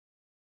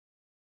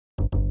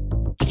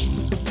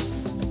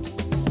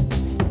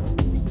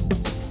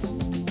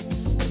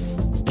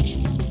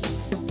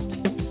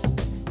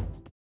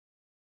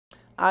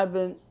I've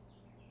been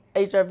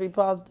HIV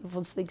positive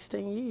for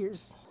 16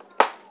 years.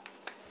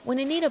 When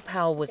Anita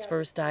Powell was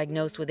first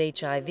diagnosed with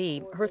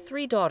HIV, her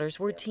 3 daughters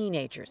were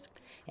teenagers,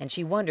 and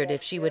she wondered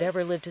if she would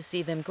ever live to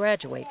see them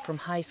graduate from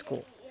high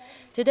school.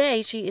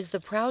 Today, she is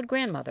the proud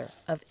grandmother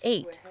of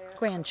 8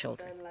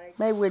 grandchildren.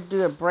 Maybe we'd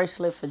do a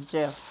bracelet for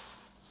Jeff.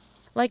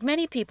 Like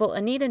many people,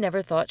 Anita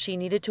never thought she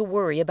needed to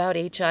worry about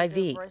HIV.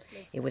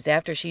 It was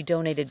after she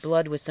donated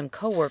blood with some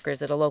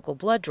coworkers at a local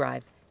blood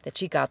drive that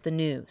she got the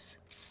news.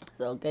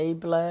 So gave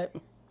blood.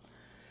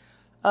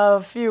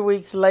 A few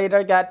weeks later,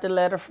 I got the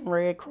letter from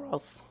Red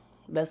Cross.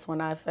 That's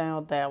when I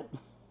found out.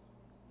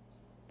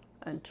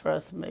 And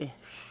trust me,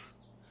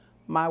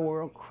 my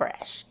world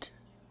crashed.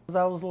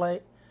 I was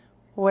like,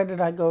 where did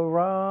I go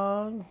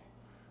wrong?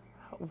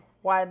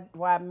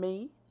 Why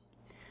me?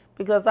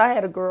 Because I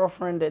had a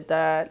girlfriend that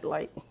died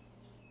like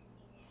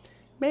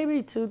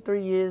maybe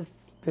 2-3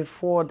 years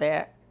before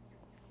that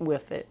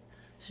with it.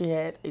 She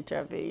had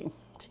HIV.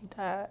 She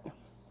died.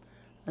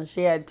 And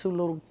she had 2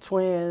 little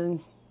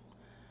twins.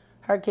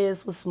 Her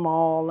kids were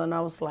small, and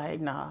I was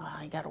like, nah,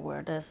 I gotta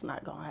worry, that's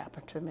not gonna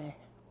happen to me.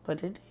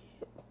 But it did.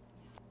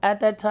 At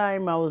that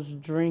time, I was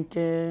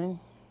drinking,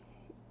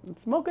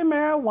 smoking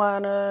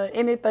marijuana,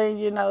 anything,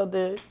 you know,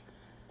 that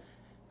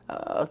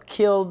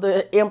killed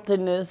the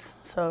emptiness.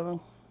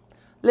 So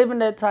living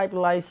that type of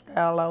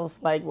lifestyle, I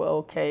was like, well,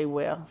 okay,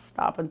 well,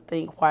 stop and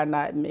think, why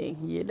not me,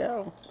 you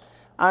know?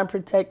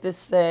 Unprotected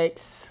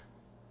sex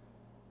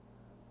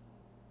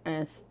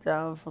and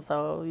stuff,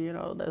 so, you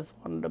know, that's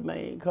one of the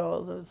main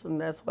causes, and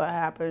that's what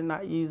happened,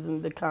 not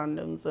using the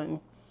condoms and,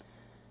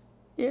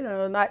 you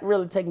know, not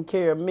really taking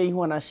care of me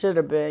when I should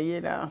have been, you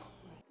know.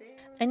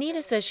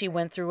 Anita says she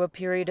went through a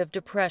period of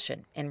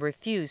depression and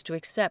refused to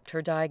accept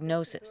her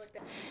diagnosis.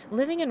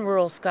 Living in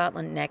rural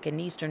Scotland Neck in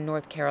eastern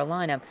North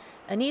Carolina,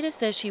 Anita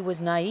says she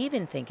was naive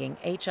in thinking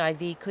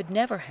HIV could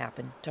never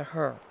happen to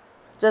her.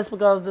 Just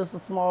because this is a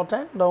small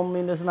town don't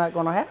mean it's not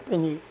going to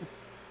happen here.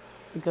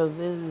 Because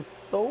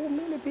there's so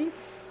many people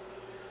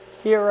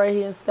right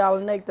here in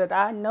Scotland Neck that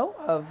I know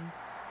of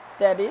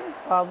that is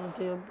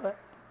positive, but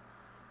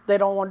they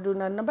don't want to do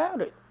nothing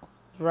about it.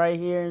 Right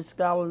here in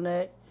Scotland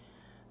Neck,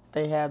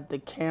 they have the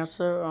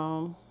cancer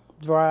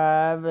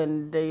drive,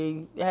 and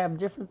they have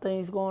different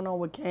things going on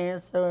with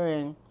cancer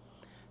and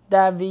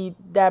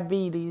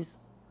diabetes.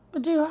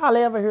 But you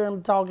hardly ever hear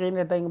them talk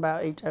anything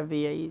about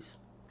HIV/AIDS.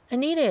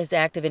 Anita is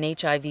active in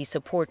HIV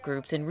support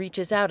groups and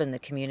reaches out in the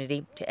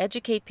community to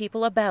educate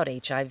people about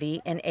HIV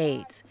and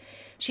AIDS.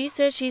 She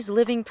says she's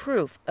living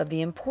proof of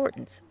the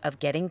importance of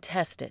getting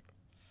tested.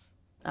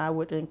 I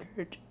would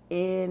encourage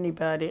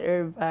anybody,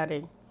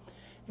 everybody,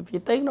 if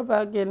you're thinking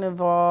about getting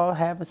involved,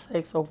 having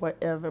sex or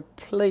whatever,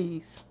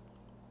 please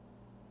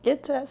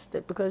get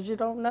tested, because you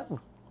don't know.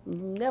 You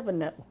never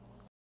know.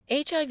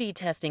 HIV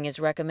testing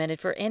is recommended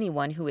for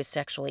anyone who is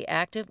sexually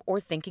active or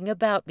thinking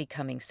about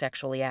becoming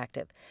sexually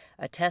active.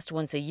 A test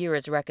once a year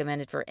is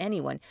recommended for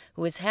anyone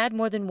who has had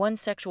more than one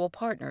sexual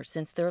partner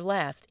since their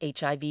last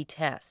HIV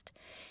test.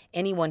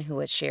 Anyone who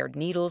has shared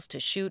needles to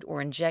shoot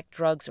or inject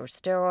drugs or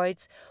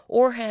steroids,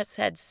 or has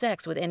had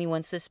sex with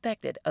anyone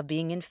suspected of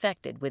being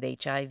infected with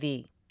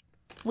HIV.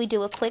 We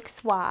do a quick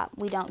swab.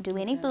 We don't do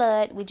any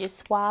blood. We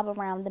just swab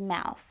around the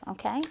mouth,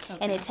 okay?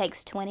 And it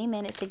takes 20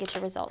 minutes to get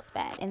your results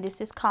back. And this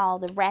is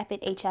called the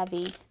Rapid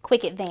HIV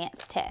Quick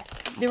Advance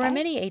Test. Okay? There are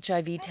many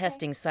HIV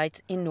testing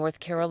sites in North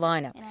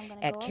Carolina.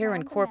 At Care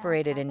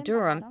Incorporated in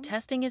Durham,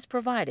 testing is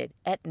provided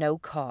at no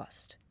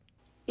cost.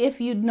 If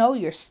you know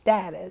your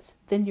status,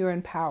 then you're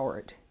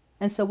empowered.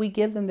 And so we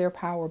give them their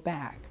power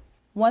back.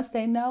 Once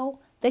they know,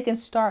 they can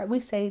start.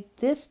 We say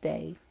this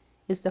day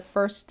is the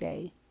first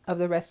day of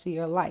the rest of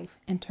your life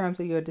in terms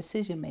of your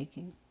decision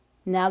making.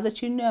 Now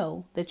that you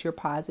know that you're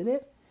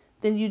positive,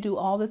 then you do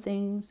all the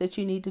things that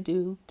you need to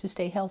do to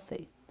stay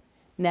healthy.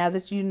 Now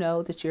that you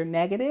know that you're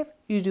negative,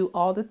 you do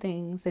all the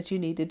things that you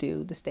need to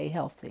do to stay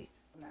healthy.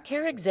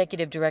 CARE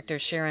Executive Director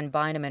Sharon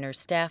Bynum and her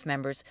staff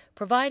members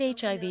provide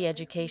HIV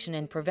education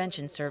and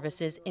prevention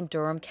services in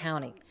Durham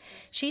County.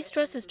 She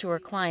stresses to her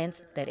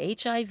clients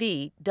that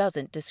HIV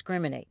doesn't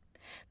discriminate.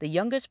 The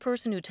youngest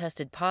person who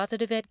tested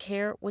positive at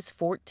CARE was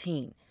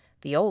 14.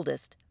 The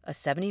oldest, a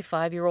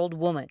 75-year-old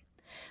woman.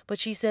 But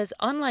she says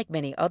unlike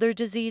many other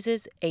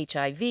diseases,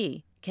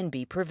 HIV can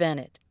be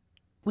prevented.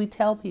 We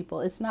tell people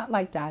it's not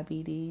like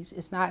diabetes,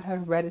 it's not a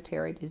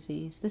hereditary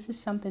disease. This is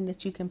something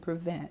that you can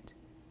prevent.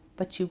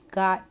 But you've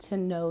got to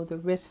know the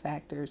risk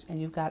factors, and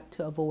you've got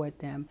to avoid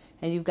them.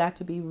 And you've got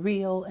to be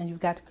real, and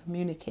you've got to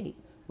communicate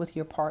with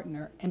your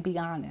partner and be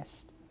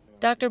honest.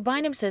 Dr.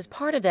 Bynum says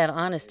part of that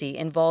honesty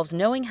involves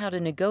knowing how to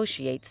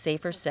negotiate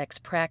safer sex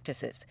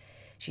practices.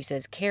 She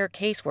says CARE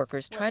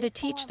caseworkers try to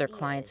teach their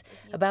clients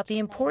about the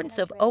importance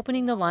of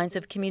opening the lines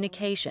of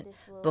communication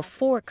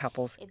before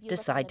couples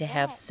decide to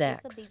have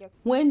sex.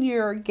 When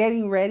you're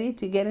getting ready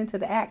to get into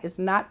the act, is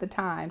not the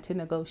time to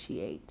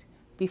negotiate.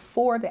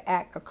 Before the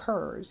act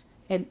occurs,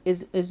 and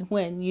is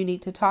when you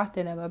need to talk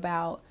to them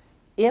about,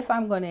 if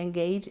I'm going to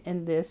engage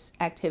in this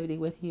activity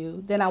with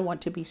you, then I want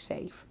to be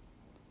safe.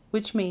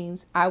 Which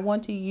means I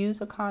want to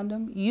use a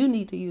condom, you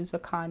need to use a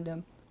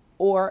condom,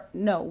 or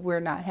no, we're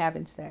not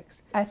having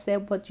sex. I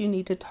said, what you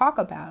need to talk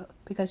about,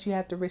 because you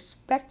have to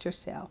respect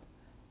yourself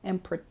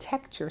and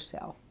protect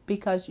yourself,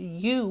 because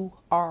you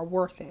are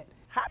worth it.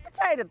 Hot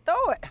potato,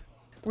 throw it.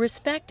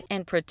 Respect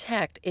and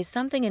protect is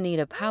something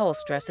Anita Powell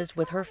stresses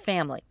with her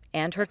family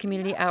and her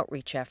community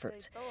outreach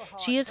efforts.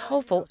 She is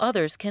hopeful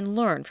others can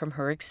learn from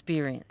her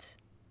experience.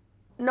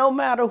 No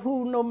matter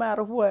who, no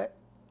matter what,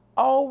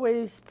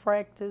 always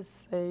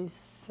practice safe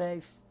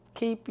sex.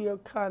 Keep your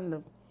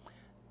condom.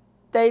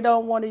 They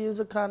don't want to use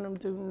a condom,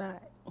 do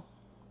not.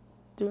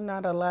 Do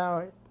not allow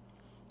it.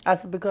 I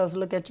said, because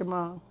look at your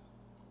mom.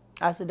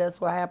 I said, that's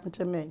what happened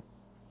to me.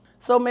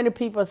 So many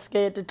people are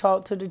scared to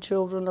talk to the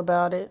children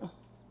about it.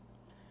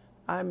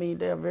 I mean,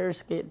 they're very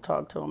scared to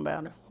talk to them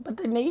about it. But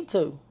they need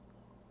to,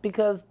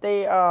 because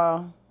they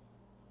are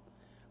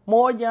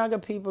more younger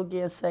people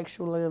getting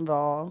sexually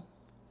involved.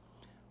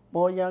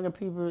 More younger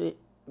people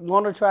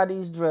want to try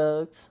these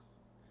drugs.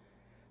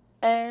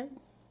 And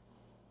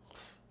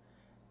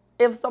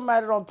if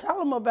somebody don't tell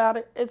them about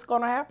it, it's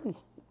going to happen.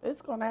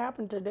 It's going to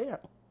happen to them.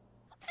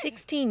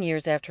 16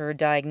 years after her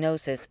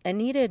diagnosis,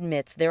 Anita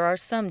admits there are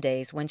some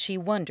days when she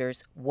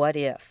wonders, what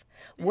if?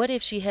 What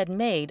if she had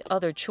made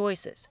other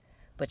choices?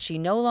 But she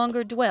no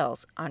longer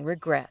dwells on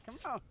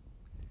regrets.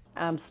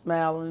 I'm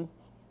smiling,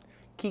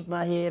 keep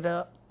my head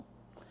up.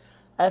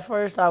 At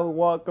first I would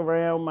walk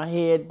around, my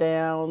head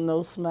down,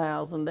 no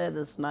smiles, and that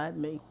is not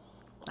me.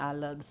 I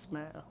love to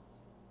smile.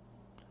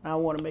 I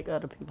want to make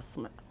other people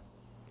smile.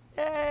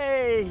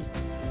 Hey!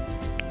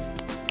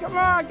 Come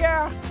on,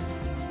 girl!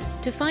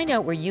 To find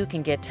out where you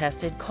can get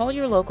tested, call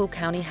your local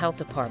county health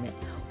department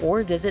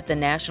or visit the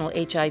National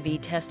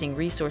HIV Testing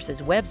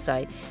Resources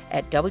website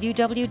at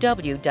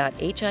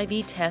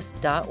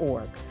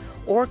www.hivtest.org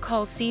or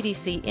call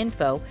CDC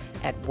Info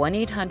at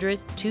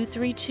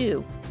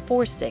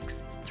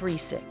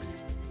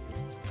 1-800-232-4636.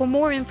 For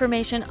more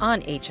information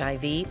on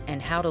HIV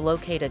and how to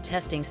locate a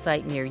testing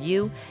site near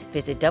you,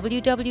 visit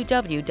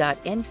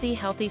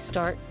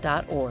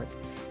www.nchealthystart.org.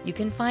 You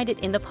can find it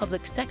in the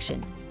public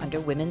section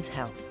under Women's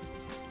Health.